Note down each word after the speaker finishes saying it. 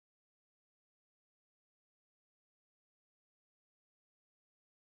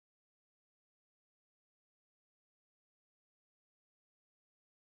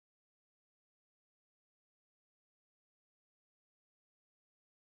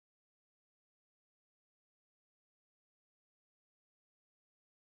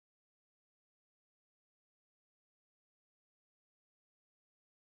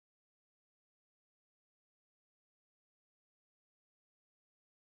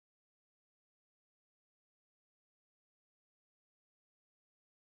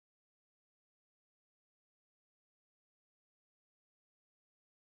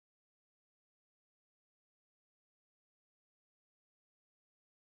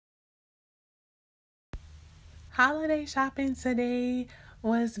holiday shopping today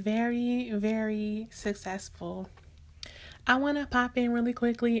was very successful. I want to pop in really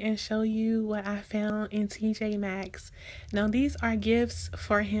quickly and show you what I found in TJ Maxx. Now, these are gifts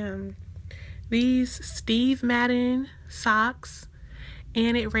for him. These Steve Madden socks,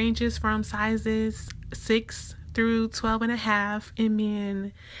 and it ranges from sizes 6 through 12 and a half in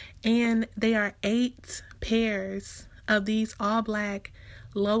men. And they are 8 pairs of these all black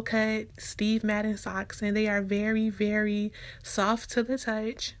low cut Steve Madden socks, and they are very soft to the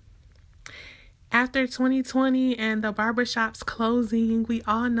touch. After 2020 and the barbershops closing, we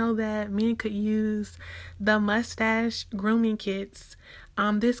all know that men could use the mustache grooming kits.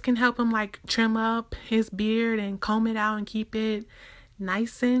 This can help him like trim up his beard and comb it out and keep it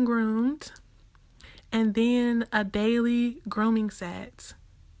nice and groomed. And then a daily grooming set.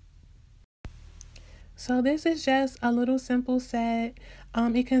 So this is just a little simple set.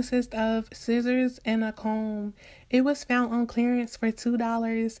 It consists of scissors and a comb. It was found on clearance for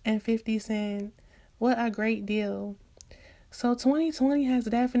 $2.50. What a great deal. So 2020 has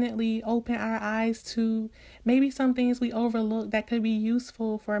definitely opened our eyes to maybe some things we overlooked that could be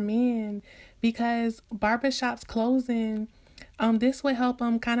useful for men, because barbershops closing, this would help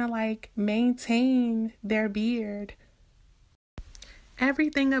them kind of like maintain their beard.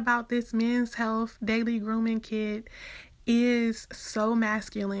 Everything about this men's health daily grooming kit is so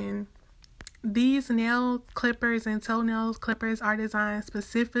masculine. These nail clippers and toenail clippers are designed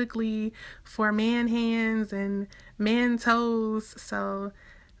specifically for man hands and man toes, so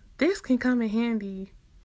this can come in handy.